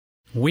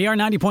We are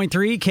 90.3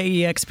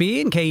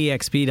 KEXP and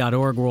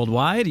KEXP.org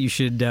worldwide. You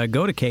should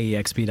go to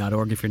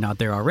KEXP.org if you're not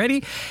there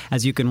already,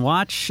 as you can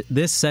watch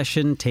this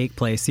session take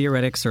place.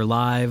 Theoretics are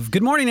live.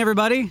 Good morning,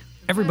 everybody.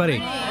 Everybody.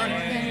 Good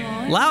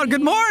morning. Loud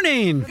good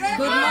morning. Good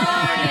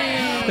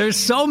morning. There's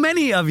so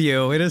many of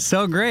you. It is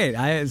so great.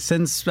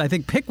 Since I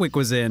think Pickwick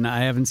was in, I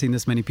haven't seen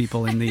this many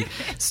people in the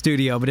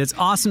studio, but it's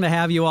awesome to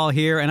have you all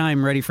here, and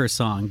I'm ready for a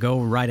song. Go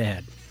right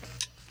ahead.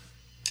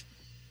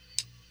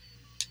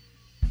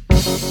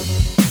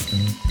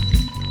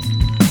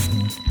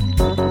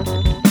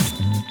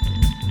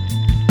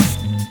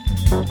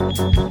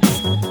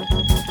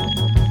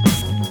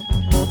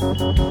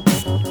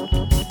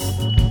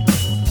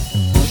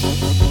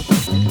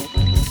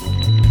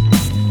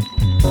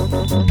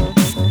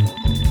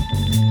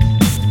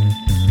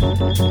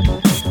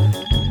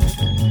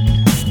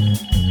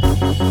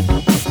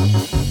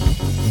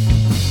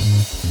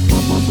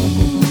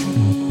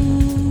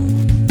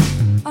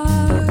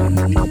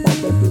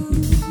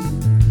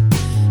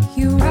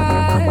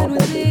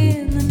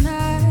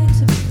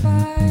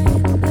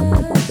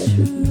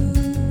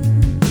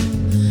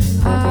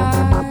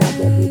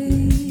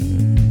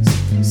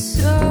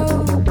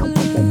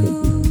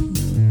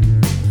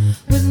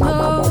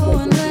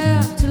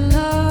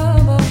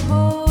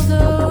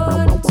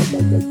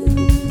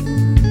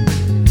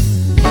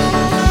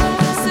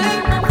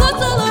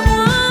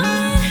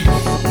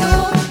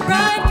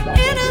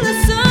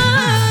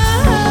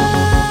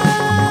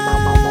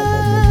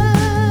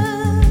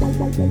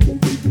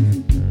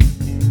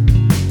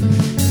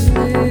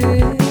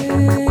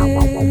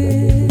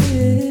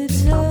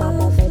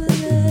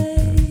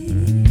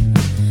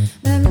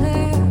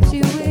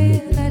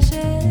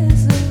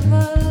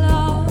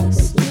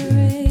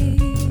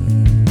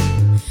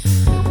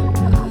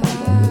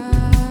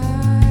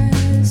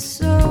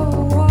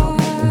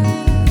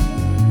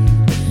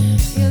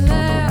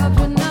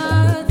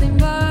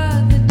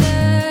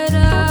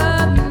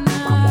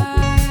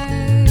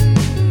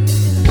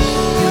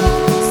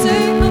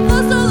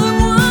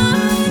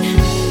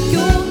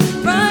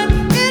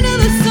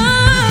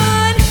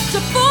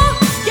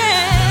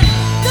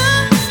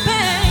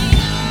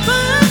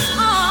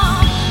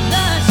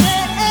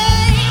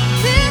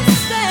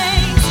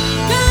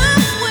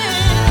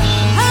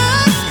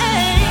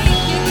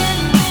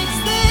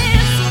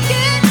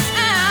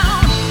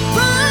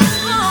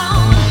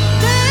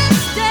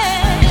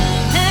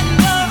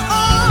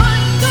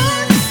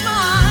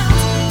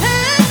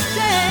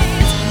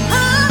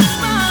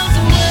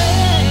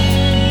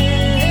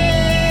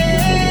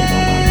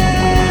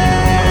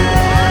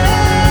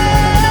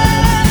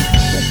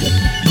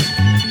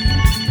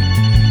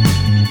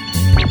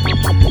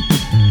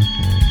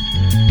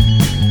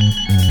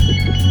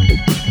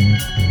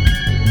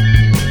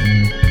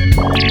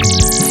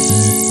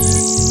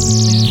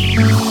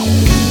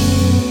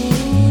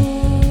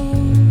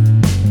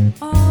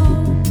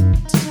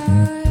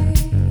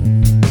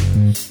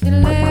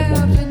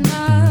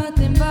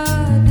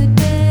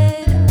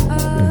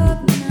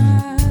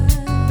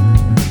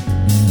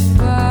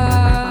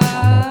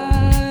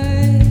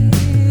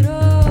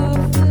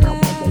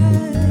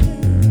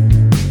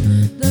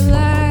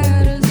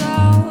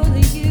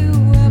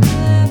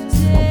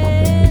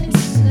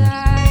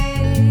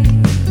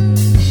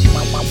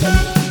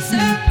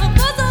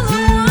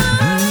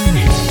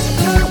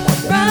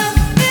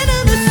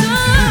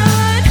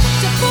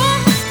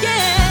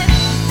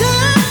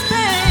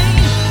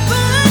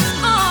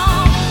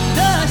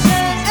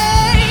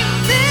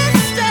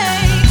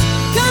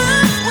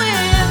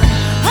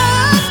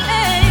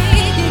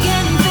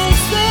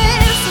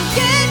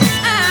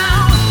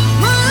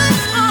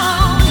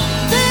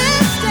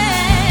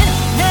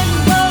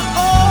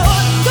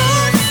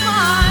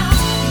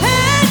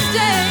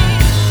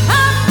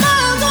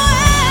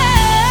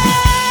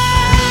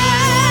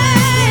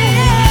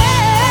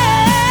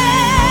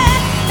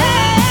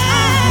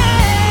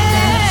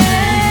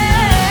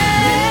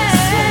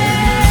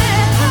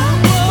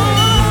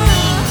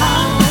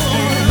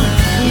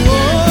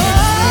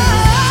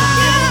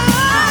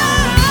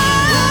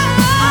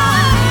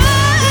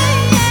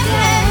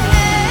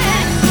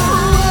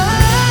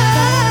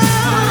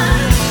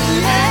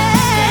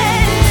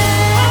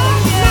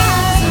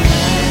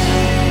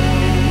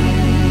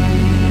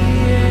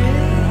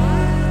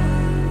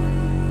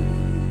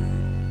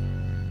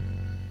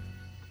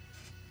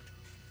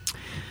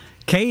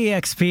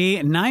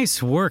 KEXP,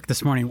 nice work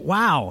this morning.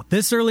 Wow,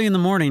 this early in the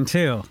morning,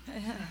 too.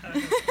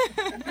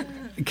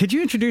 Could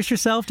you introduce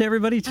yourself to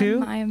everybody,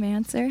 too? I'm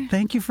Maya Manser.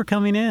 Thank you for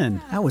coming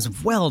in. That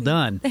was well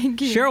done. Thank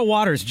you. Cheryl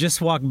Waters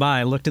just walked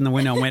by, looked in the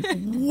window, and went,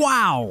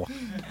 wow.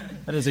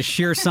 That is a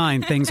sheer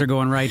sign things are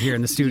going right here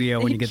in the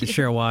studio when you get the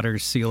Cheryl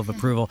Waters seal of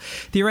approval.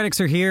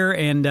 Theoretics are here,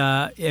 and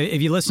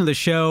if you listen to the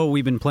show,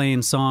 we've been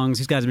playing songs.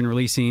 These guys have been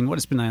releasing, what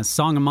has been a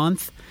song a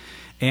month?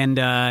 And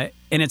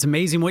it's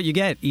amazing what you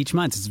get each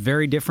month. It's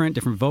very different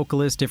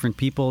vocalists, different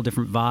people,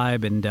 different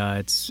vibe, and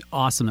it's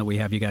awesome that we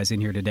have you guys in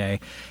here today.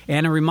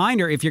 And a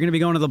reminder, if you're going to be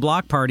going to the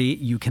block party,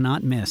 you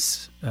cannot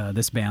miss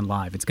this band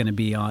live. It's going to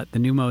be at the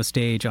Numo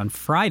stage on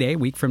Friday,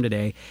 week from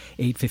today,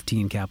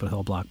 8:15 Capitol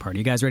Hill Block Party.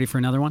 You guys ready for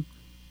another one?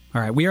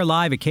 All right, we are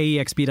live at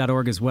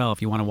KEXP.org as well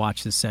if you want to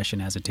watch this session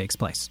as it takes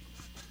place.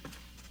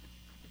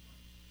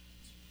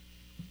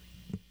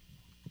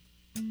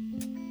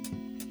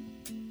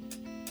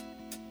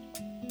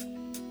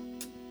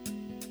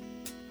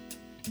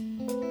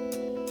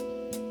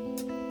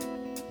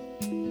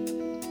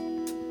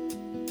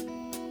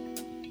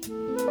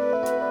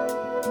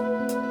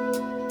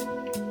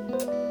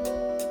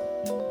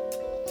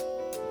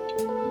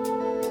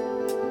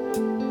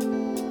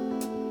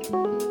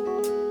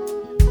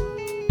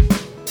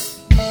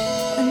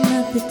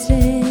 The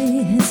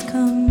day has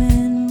come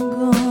and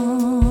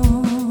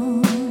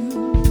gone.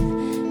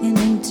 An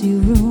empty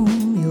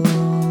room, you're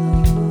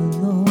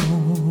all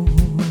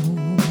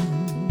alone.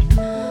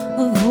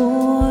 A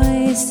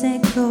voice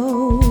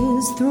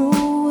echoes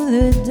through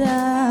the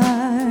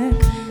dark,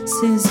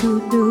 says, who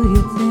do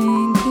you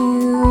think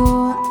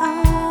you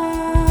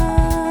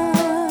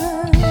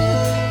are?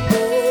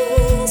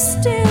 Be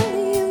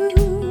still, you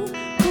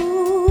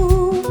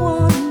who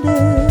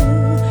wonder.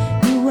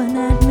 You were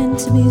not meant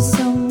to be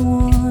someone.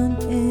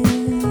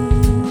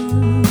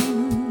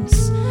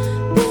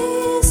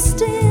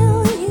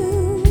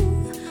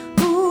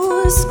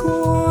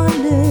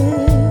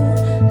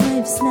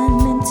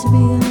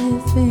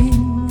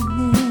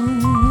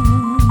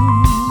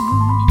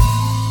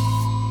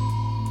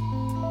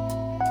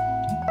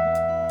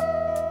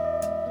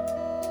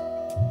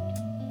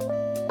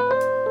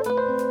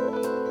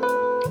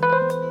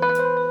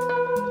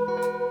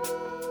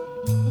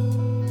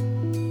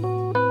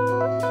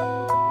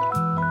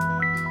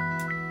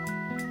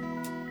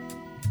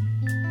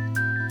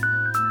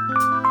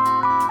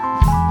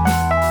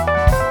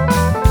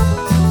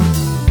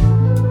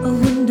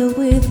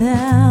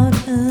 Without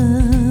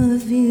a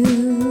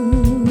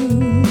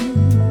view,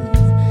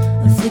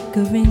 a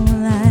flickering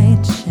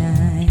light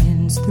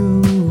shines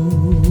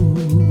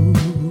through.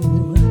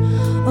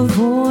 A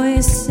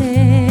voice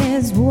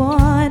says,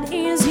 what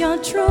is your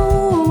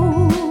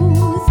truth?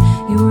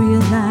 You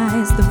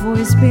realize the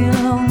voice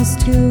belongs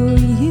to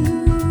you.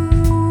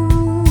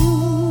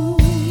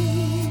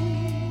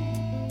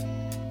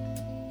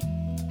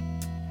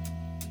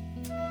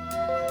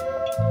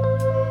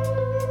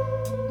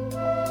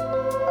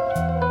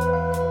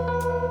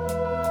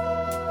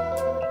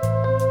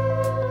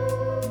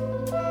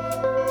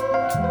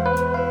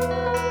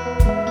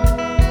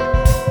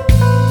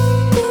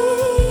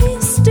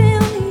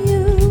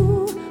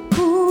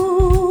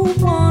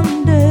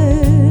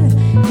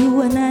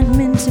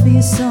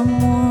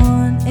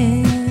 Someone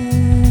else.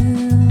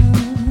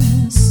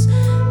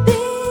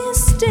 Be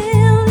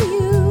still,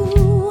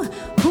 you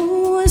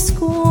who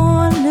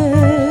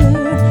squander.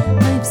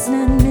 Life's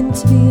not meant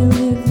to be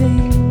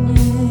living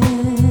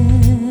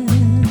in.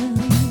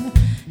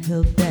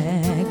 Held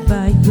back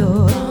by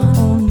your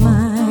own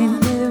mind,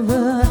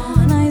 never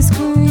nice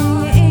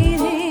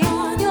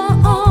creating your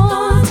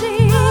own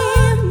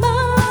demise.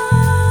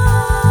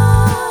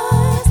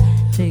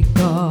 Take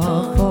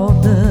off all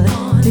the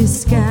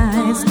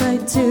disguise. Try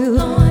to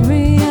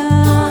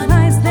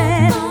realize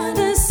that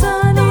the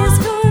sun is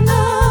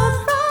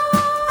gonna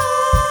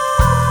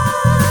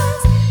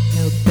rise.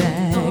 Held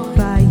back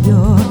by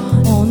your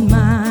own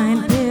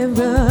mind,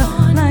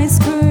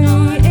 paralyzed,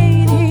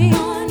 creating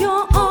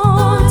your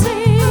own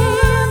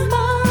demise.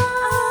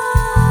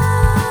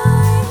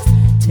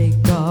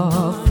 Take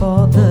off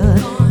all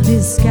the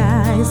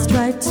disguise.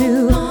 Try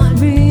to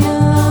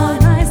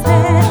realize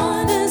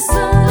that the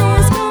sun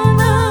is gonna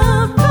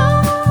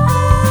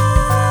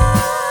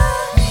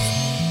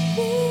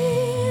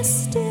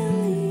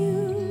still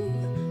you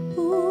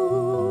who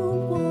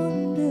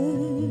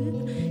wondered.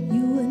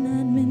 You were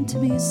not meant to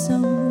be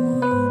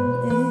someone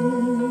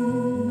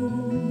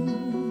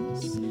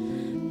else.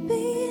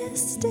 Be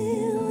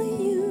still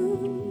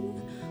you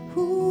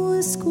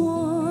who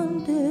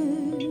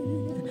squandered.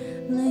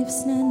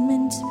 Life's not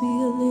meant to be a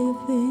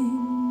living.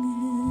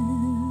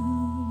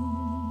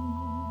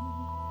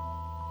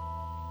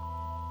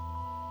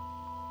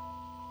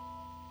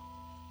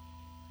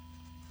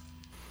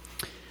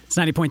 It's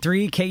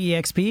 90.3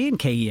 KEXP and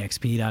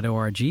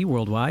KEXP.org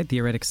worldwide.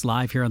 Theoretics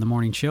live here on the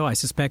morning show. I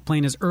suspect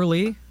playing as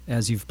early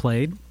as you've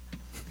played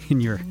in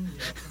your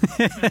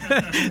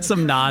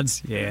some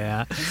nods,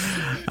 yeah.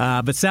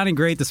 But sounding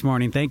great this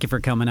morning. Thank you for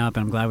coming up,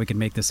 and I'm glad we could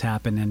make this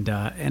happen. And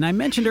I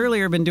mentioned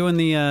earlier, I've been doing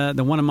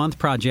the one a month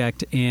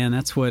project, and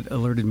that's what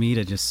alerted me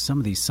to just some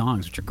of these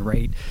songs, which are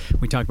great.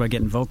 We talked about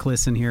getting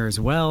vocalists in here as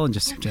well, and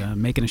just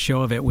making a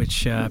show of it,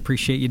 which I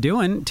appreciate you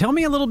doing. Tell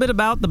me a little bit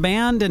about the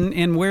band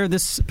and where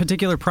this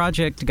particular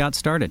project got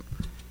started.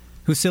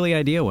 Whose silly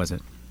idea was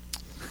it?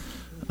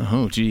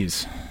 Oh,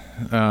 geez.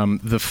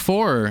 The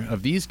four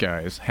of these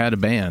guys had a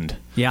band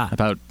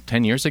about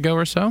 10 years ago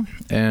or so,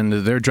 and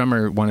their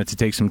drummer wanted to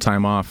take some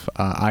time off.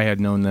 I had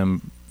known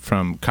them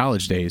from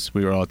college days.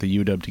 We were all at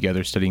the UW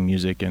together studying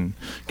music and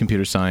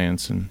computer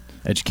science and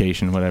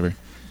education, whatever.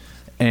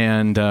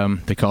 And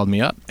they called me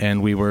up,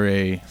 and we were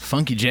a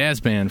funky jazz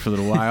band for a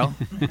little while.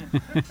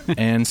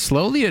 And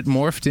slowly it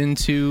morphed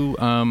into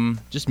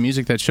just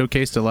music that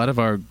showcased a lot of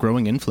our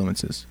growing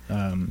influences.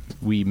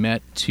 We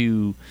met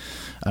two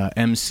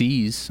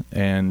MCs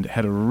and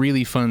had a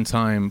really fun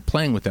time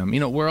playing with them. You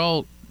know, we're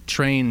all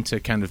trained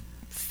to kind of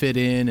fit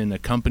in and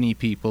accompany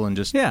people and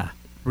just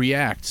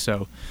react.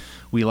 So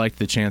we liked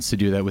the chance to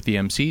do that with the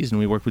MCs, and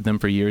we worked with them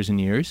for years and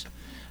years.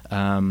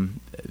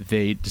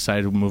 They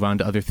decided to move on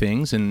to other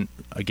things, and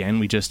again,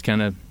 we just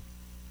kind of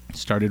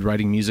started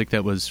writing music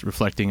that was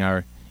reflecting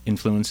our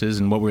influences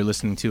and what we were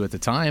listening to at the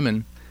time,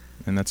 and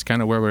that's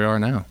kind of where we are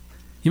now.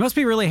 You must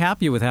be really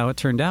happy with how it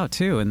turned out,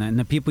 too, and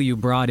the people you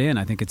brought in.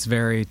 I think it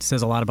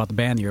says a lot about the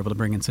band that you're able to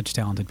bring in such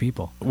talented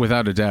people.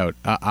 Without a doubt.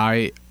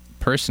 I've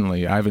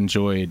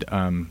enjoyed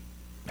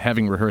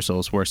having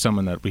rehearsals where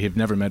someone that we have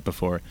never met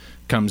before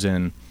comes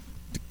in,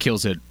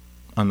 kills it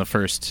on the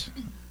first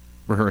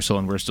rehearsal,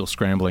 and we're still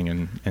scrambling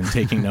and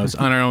taking notes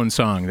on our own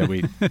song that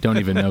we don't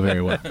even know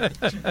very well.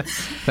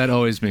 That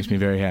always makes me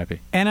very happy.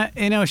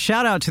 And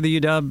shout out to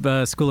the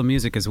UW School of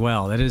Music as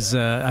well. That is,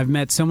 I've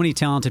met so many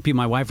talented people.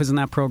 My wife was in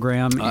that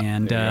program,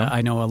 and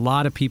I know a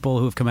lot of people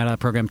who have come out of that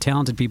program,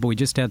 talented people. We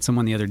just had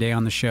someone the other day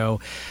on the show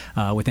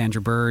with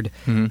Andrew Bird,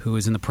 who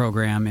was in the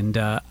program, and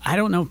I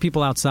don't know if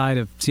people outside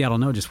of Seattle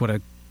know just what a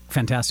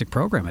fantastic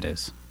program it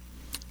is.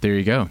 There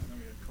you go.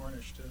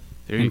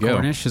 There you go.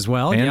 Cornish as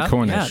well. And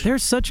Cornish. Yeah,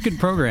 there's such good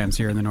programs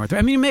here in the North.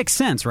 I mean, it makes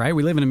sense, right?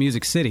 We live in a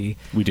music city.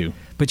 We do.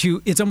 But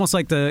it's almost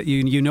like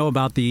you know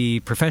about the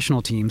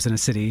professional teams in a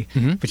city,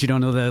 but you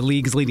don't know the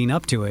leagues leading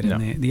up to it. No.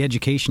 And the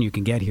education you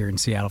can get here in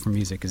Seattle for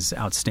music is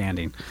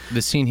outstanding.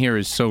 The scene here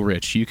is so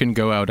rich. You can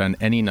go out on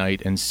any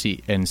night and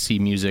see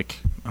music.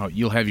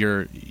 You'll have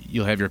your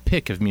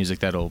pick of music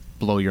that'll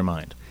blow your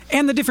mind.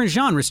 And the different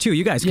genres, too.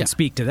 You guys can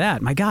speak to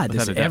that. My God,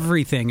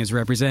 everything is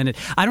represented.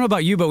 I don't know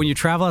about you, but when you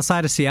travel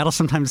outside of Seattle,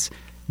 sometimes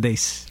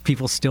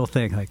people still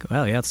think, like,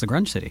 well, yeah, it's the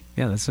grunge city.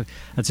 Yeah,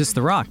 that's just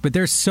the rock. But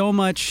there's so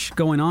much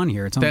going on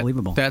here. It's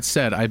unbelievable. That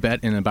said, I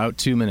bet in about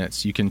 2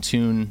 minutes you can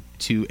tune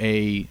to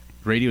a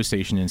radio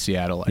station in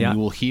Seattle, and you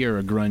will hear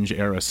a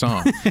grunge-era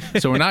song.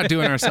 So we're not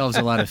doing ourselves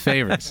a lot of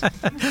favors.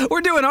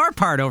 We're doing our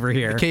part over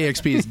here.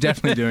 KEXP is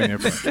definitely doing their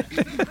part.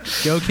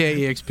 Go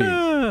KEXP.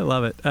 I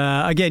love it.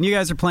 Again, you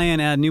guys are playing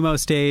at Numo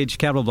Stage,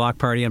 Capitol Block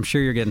Party. I'm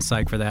sure you're getting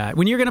psyched for that.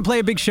 When you're going to play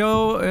a big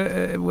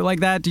show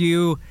like that,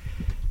 is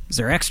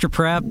there extra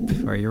prep?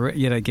 Or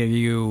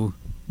you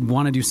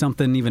want to do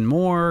something even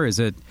more? Is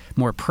it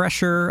more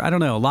pressure? I don't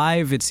know.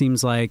 Live, it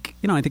seems like,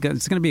 I think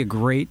it's going to be a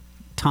great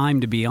time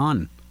to be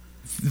on.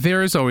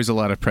 There is always a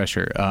lot of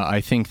pressure.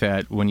 I think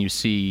that when you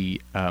see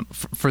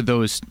for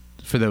those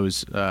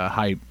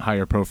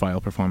higher profile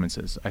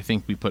performances, I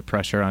think we put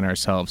pressure on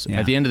ourselves. Yeah.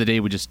 At the end of the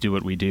day, we just do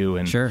what we do,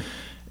 and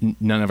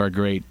none of our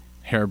great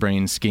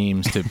harebrained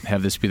schemes to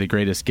have this be the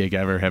greatest gig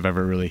ever have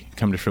ever really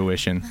come to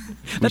fruition.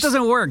 That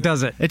doesn't work,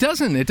 does it? It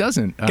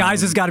doesn't.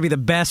 Guys, it's got to be the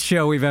best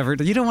show we've ever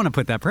done. You don't want to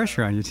put that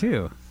pressure on you,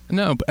 too.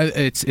 No,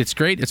 it's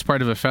great. It's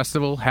part of a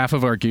festival. Half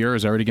of our gear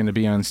is already going to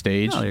be on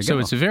stage. So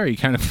it's a very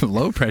kind of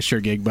low-pressure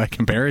gig by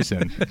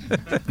comparison.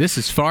 This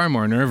is far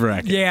more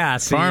nerve-wracking. Yeah,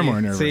 far more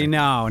nerve-wracking. See,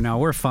 no,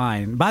 we're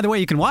fine. By the way,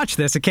 you can watch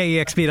this at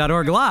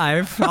KEXP.org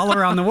live all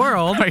around the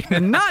world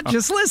and not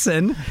just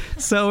listen.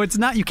 So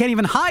you can't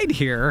even hide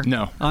here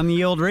on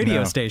the old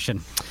radio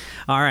station.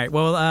 All right.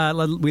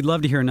 Well, we'd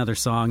love to hear another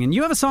song. And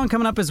you have a song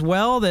coming up as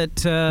well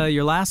that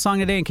your last song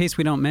today, in case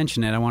we don't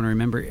mention it, I want to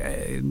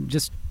remember.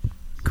 Just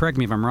correct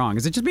me if I'm wrong.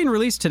 Is it just being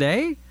released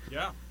today?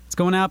 Yeah. It's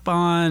going up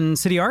on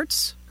City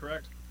Arts?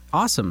 Correct.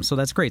 Awesome. So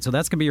that's great. So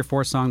that's going to be your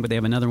fourth song, but they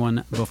have another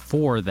one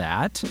before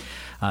that.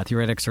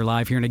 Theoretics are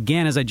live here. And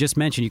again, as I just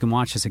mentioned, you can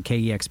watch this at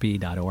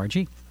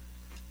KEXP.org.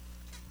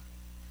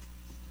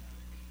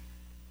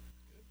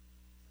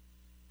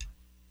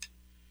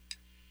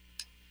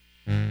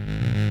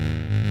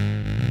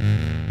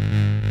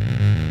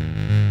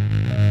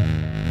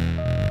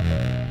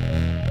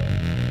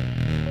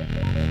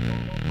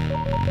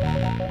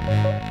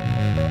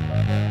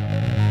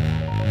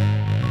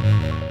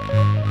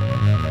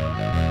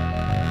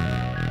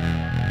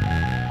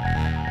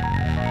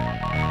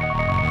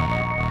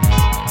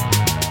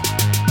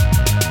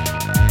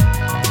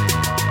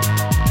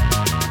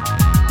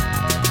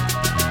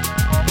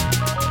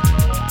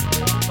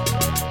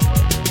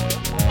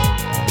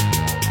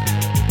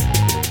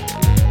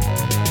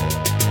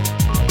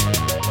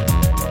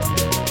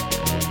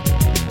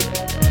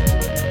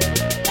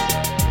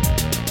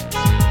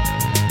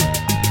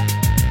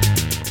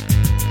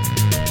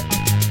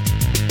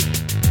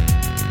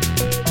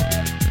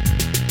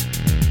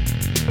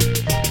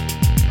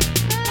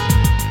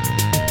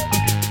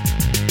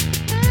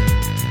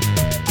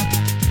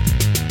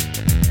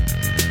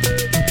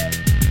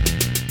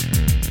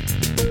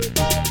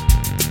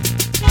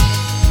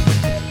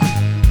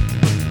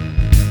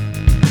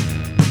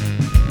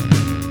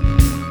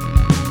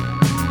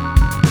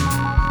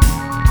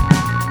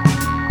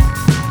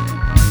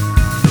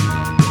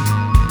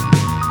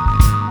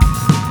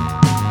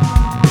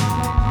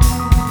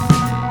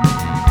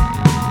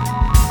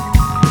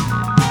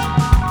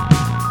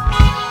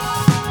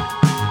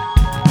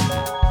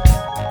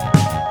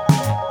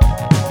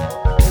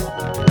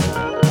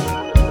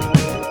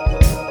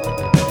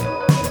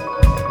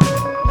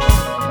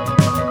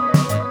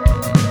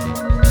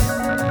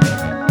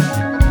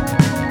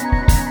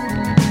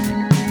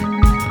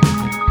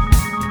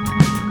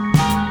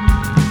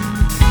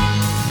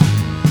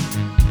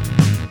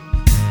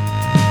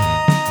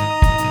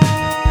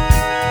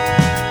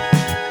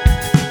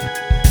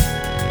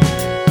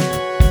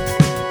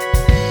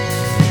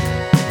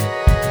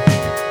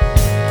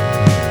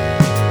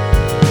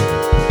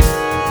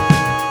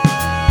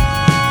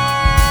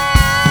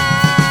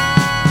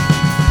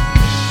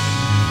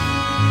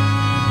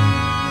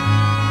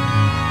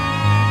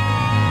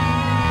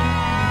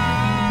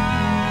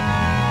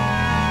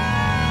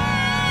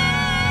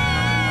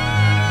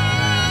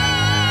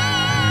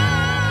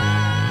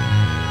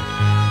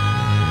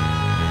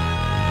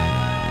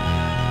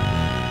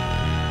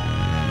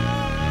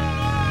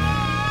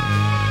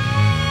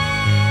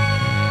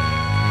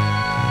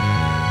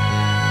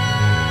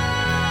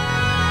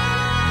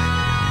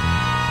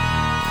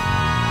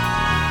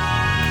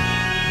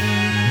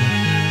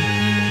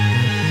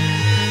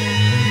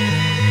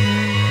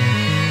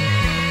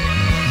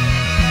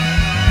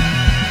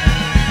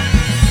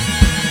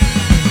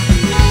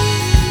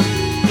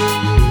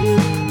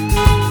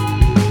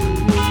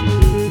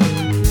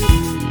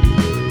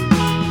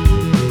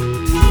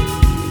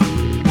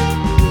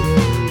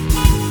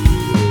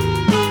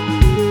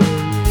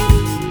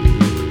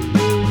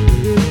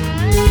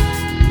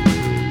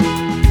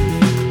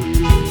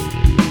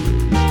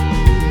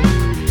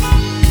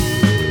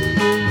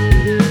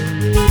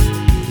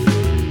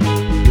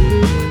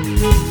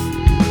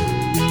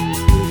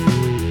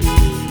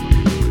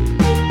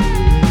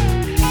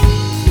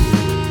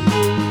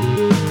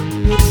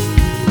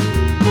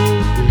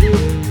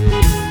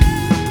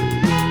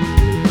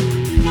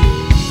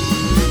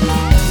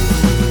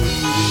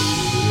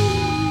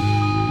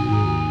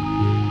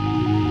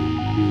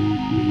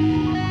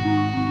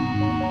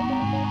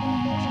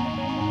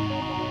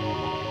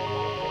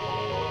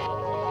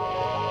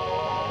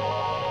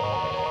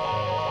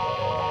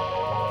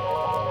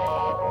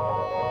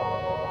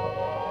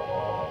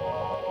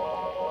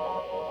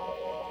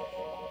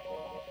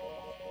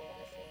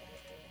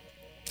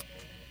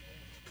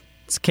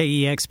 It's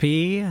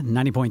KEXP,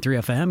 90.3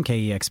 FM,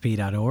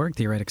 KEXP.org,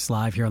 Theoretics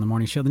Live here on the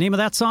morning show. The name of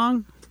that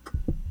song?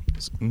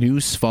 New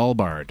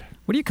Svalbard.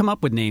 What do you come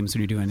up with names when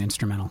you're doing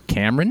instrumental?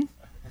 Cameron?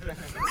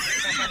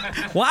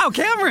 Wow,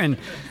 Cameron!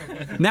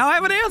 Now I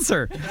have an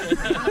answer.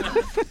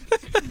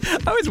 I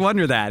always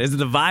wonder that. Is it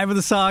the vibe of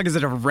the song? Is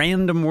it a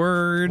random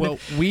word? Well,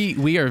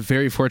 we are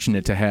very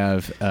fortunate to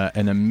have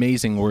an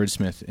amazing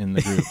wordsmith in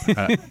the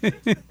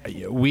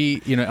group.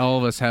 We, all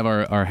of us have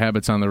our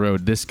habits on the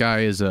road. This guy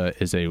is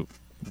a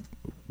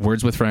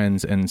Words with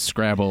Friends and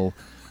Scrabble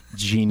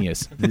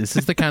genius. This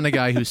is the kind of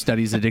guy who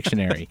studies a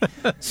dictionary.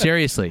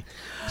 Seriously.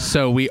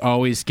 So we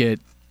always get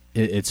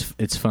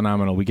it's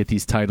phenomenal. We get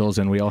these titles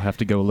and we all have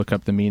to go look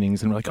up the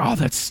meanings and we're like, oh,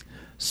 that's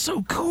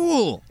so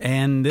cool.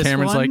 And this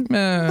Cameron's one? like,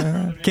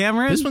 meh.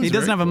 Cameron? This one's He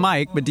doesn't very have a cool.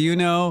 mic, but do you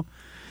know?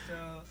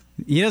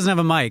 He doesn't have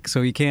a mic,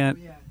 so he can't.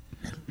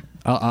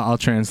 I'll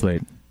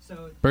translate.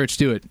 Birch,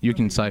 do it. You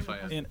can sci-fi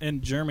it.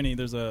 In Germany,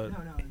 there's a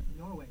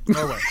Norway.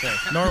 Norway. Sorry.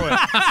 Norway.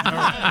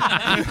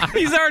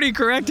 He's already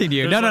correcting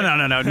you. No,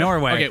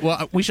 Norway. Okay,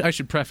 well, I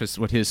should preface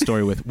what his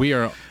story with. We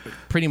are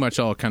pretty much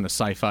all kind of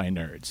sci-fi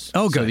nerds.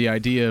 Oh, good. So the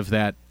idea of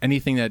that,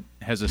 anything that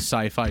has a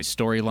sci-fi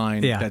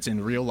storyline Yeah. that's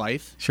in real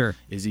life Sure.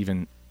 is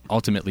even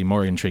ultimately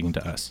more intriguing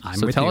to us. I'm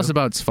So with tell you. us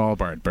about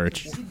Svalbard,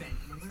 Birch.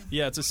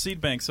 Yeah, it's a seed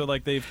bank. So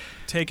like they've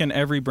taken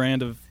every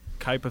brand of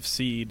type of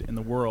seed in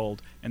the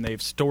world and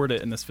they've stored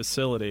it in this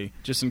facility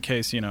just in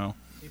case,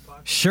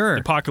 Sure.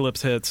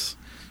 apocalypse hits,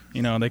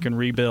 they can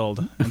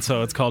rebuild. And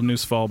so it's called New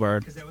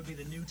Svalbard. Because that would be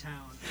the new town.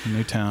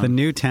 New town. The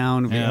new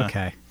town. Yeah.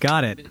 Okay.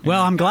 Got it.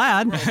 Well, I'm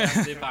glad.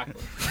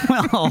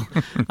 Well,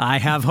 I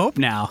have hope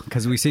now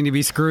because we seem to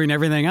be screwing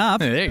everything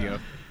up. Hey, there you go.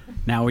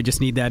 Now we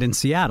just need that in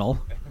Seattle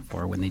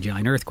or when the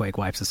giant earthquake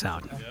wipes us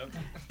out.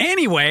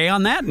 Anyway,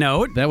 on that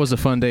note, That was a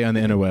fun day on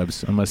the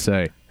interwebs, I must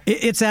say.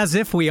 it's as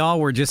if we all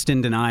were just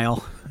in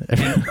denial.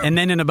 And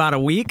then in about a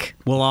week,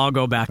 we'll all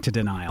go back to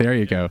denial. There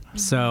you go.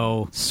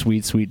 So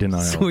Sweet, sweet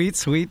denial. sweet,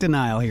 sweet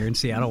denial here in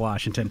Seattle,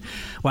 Washington.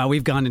 Wow,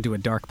 we've gone into a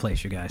dark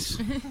place, you guys.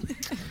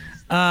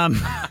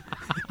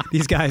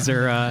 These guys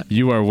are...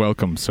 You are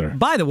welcome, sir.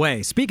 By the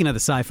way, speaking of the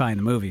sci-fi and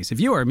the movies, if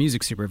you are a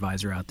music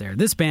supervisor out there,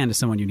 this band is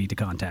someone you need to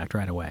contact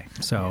right away.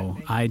 So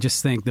I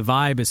just think the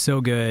vibe is so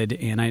good,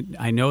 and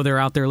I know they're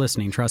out there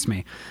listening. Trust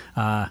me.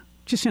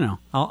 Just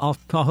I'll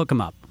hook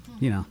them up.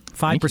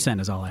 5%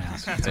 is all I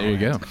ask. There you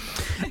go.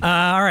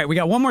 All right, we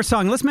got one more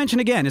song. Let's mention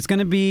again. It's going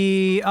to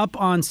be up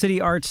on City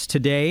Arts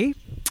today.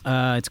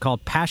 It's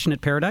called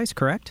Passionate Paradise,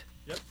 correct?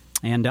 Yep.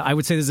 And I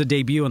would say this is a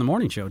debut on the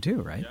morning show,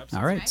 too, right? Yep.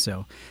 All right,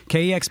 so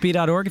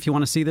KEXP.org if you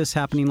want to see this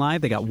happening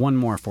live. They got one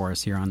more for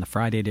us here on the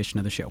Friday edition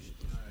of the show.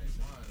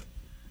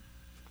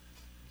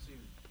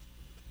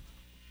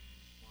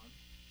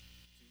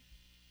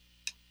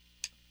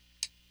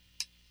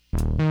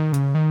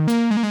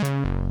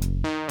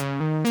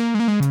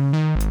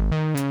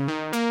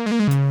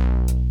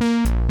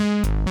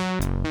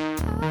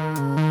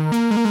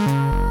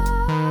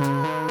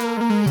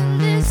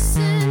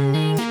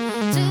 Listening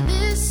to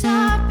this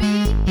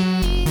heartbeat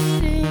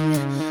beating.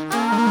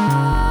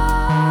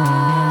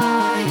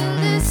 Are you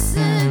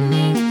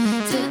listening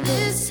to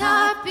this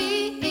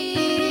heartbeat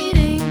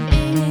beating?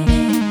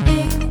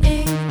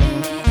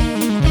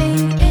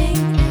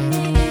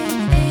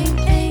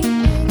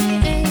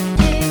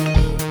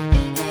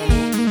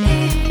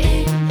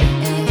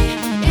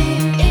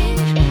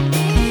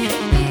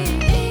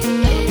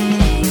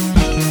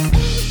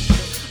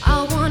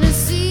 I wanna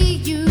see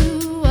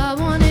you, I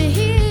wanna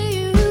hear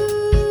you.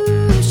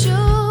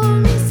 Show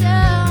me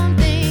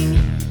something.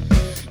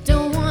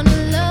 Don't wanna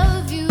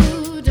love you,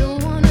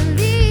 don't wanna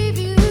leave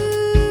you.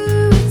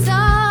 It's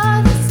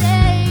all the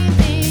same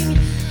thing.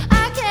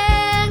 I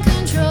can't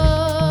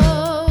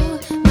control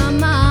my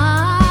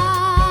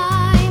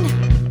mind.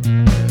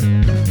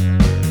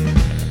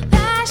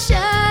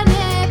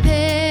 Passionate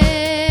paradise.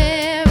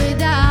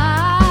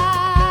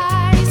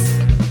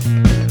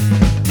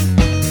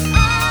 Are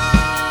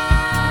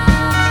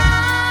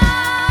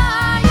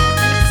you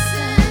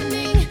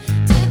listening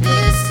to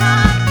this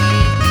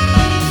heartbeat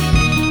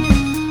beating?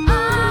 Are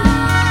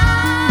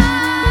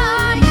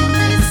you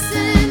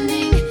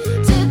listening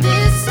to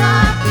this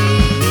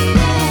heartbeat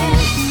beating?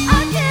 I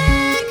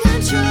can't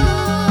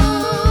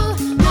control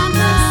my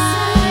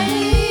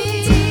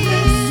mind.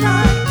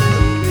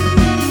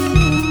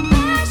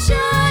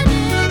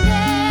 Passionate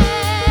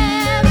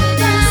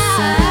paradise.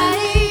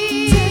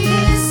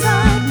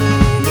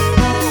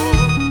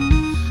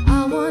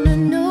 I wanna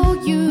know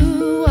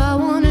you, I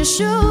wanna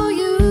show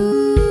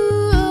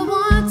you, I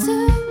want to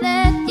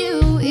let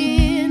you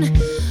in.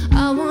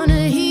 I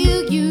wanna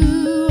heal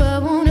you, I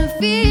wanna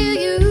feel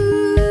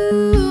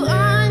you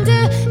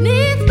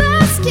underneath my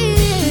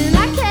skin.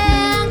 I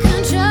can't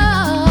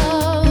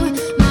control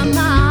my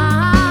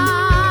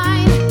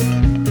mind.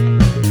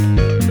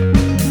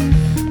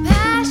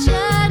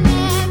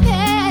 Passionate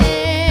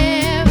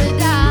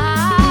paradise.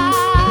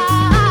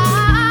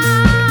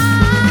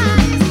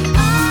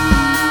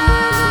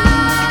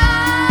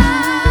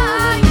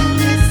 Are you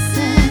listening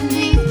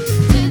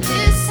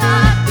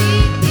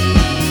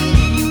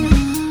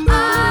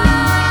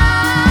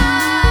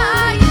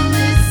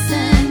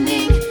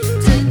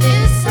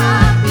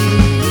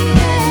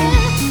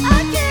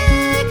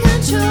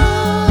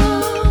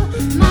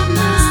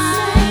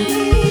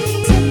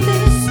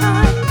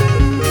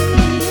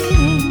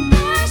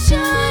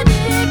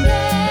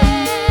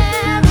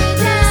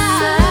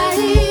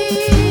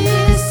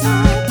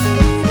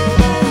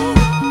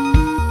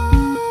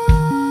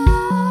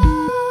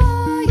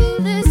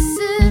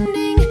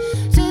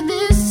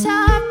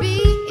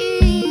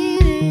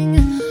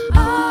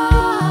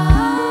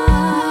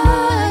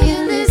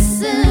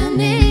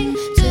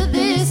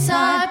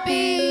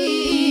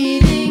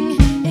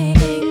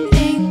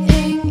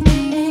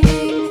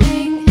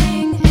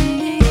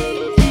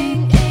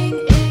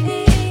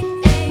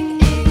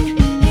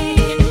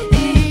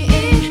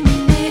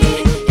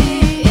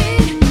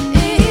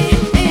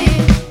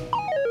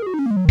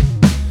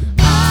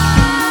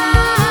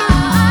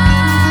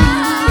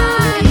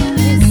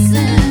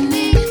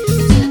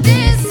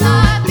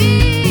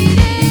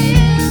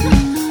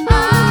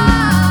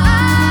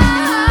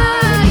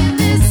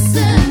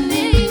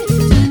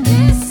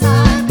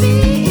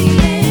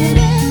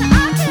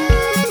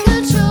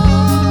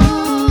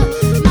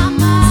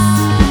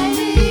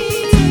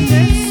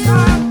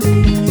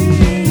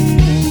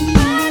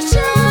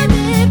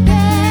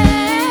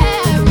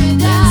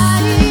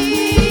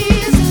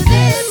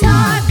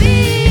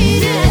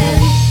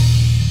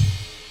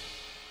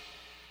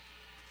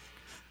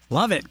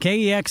Love it.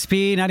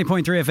 KEXP,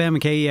 90.3 FM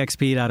and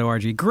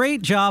KEXP.org.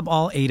 Great job,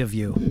 all 8 of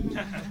you.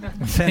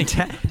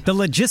 The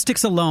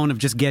logistics alone of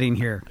just getting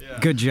here. Yeah.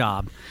 Good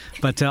job.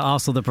 But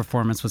also the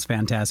performance was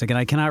fantastic. And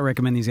I cannot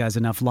recommend these guys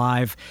enough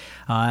live.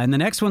 And the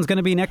next one's going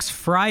to be next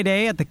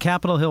Friday at the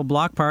Capitol Hill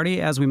Block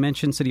Party. As we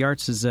mentioned, City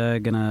Arts is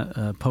going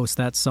to post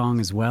that song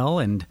as well.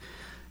 And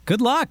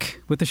good luck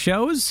with the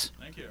shows.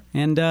 Thank you.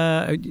 And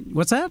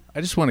what's that?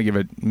 I just want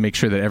to make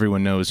sure that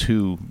everyone knows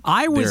who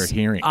they're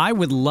hearing. I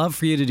would love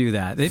for you to do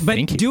that. But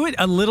do it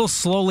a little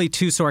slowly,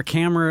 too, so our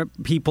camera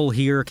people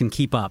here can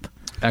keep up.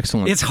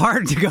 Excellent. It's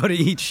hard to go to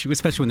each,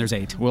 especially when there's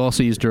 8. We'll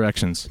also use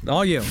directions.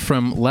 All you.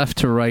 From left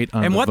to right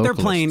on and the what vocalists.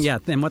 They're playing, yeah,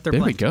 and what they're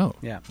there playing. There we go.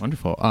 Yeah.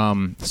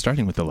 Wonderful.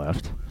 Starting with the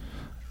left.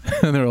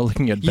 They're all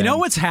looking at Ben. You know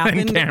what's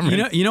happened?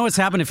 You know what's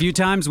happened a few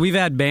times? We've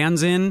had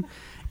bands in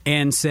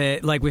and say,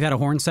 like, we've had a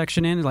horn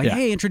section in, like,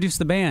 hey, introduce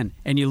the band.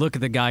 And you look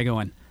at the guy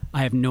going,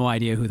 I have no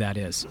idea who that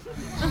is.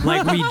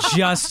 Like, we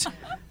just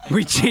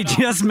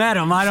met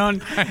him.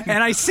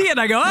 And I see it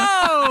and I go,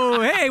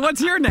 oh, hey, what's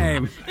your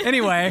name?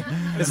 Anyway,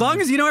 as long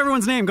as you know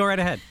everyone's name, go right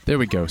ahead. There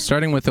we go.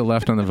 Starting with the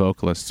left on the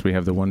vocalists, we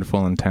have the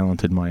wonderful and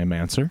talented Maya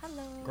Manser.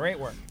 Hello. Great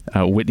work.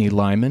 Whitney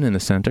Lyman in the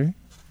center.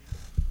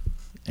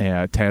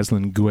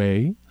 Taslin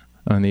Guay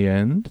on the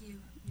end.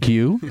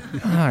 Q.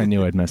 I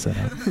knew I'd mess that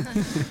up.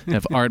 We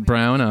have Art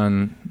Brown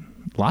on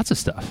lots of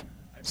stuff.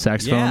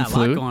 Saxophone,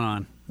 flute. Yeah, a lot going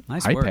on.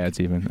 Nice iPads work.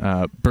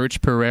 even.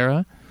 Birch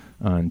Pereira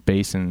on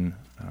bass and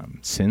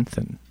synth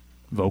and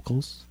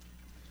vocals.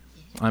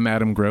 I'm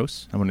Adam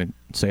Gross. I want to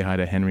say hi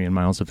to Henry and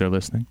Miles if they're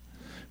listening.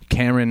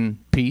 Cameron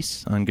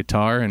Peace on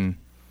guitar and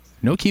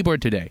no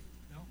keyboard today.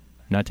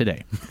 Not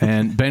today.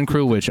 And Ben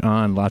Krulwich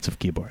on lots of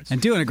keyboards. And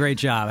doing a great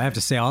job. I have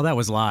to say, all that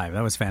was live.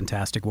 That was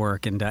fantastic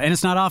work. And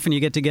it's not often you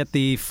get to get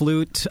the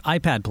flute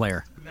iPad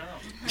player. No.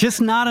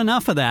 Just not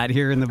enough of that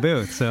here in the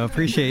booth. So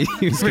appreciate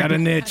you. He's got a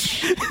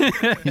niche.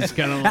 He's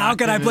got a How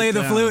can I play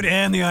the flute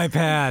and the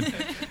iPad?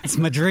 It's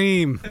my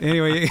dream.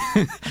 Anyway,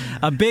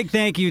 a big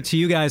thank you to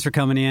you guys for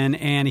coming in,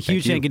 and a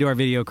huge thank you to our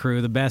video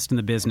crew, the best in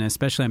the business,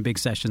 especially on big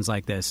sessions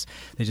like this.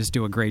 They just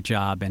do a great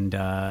job. And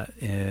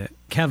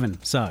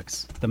Kevin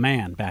Suggs, the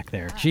man back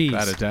there. Jeez.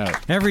 Without a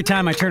doubt. Every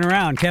time I turn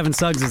around, Kevin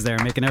Suggs is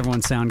there making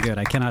everyone sound good.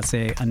 I cannot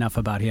say enough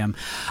about him.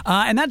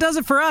 And that does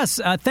it for us.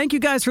 Thank you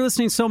guys for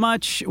listening so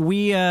much.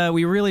 We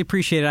really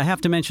appreciate it. I have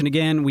to mention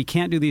again, we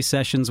can't do these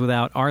sessions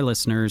without our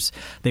listeners.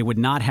 They would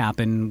not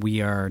happen.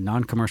 We are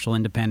non-commercial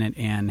independent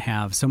and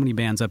have so many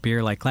bands up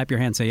here, like Clap Your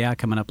Hands, Say Yeah,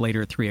 coming up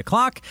later at 3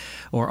 o'clock,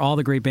 or all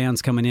the great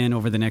bands coming in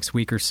over the next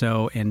week or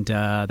so. And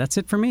that's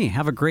it for me.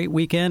 Have a great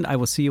weekend. I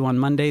will see you on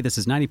Monday. This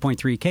is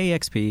 90.3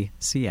 KEXP,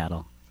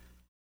 Seattle.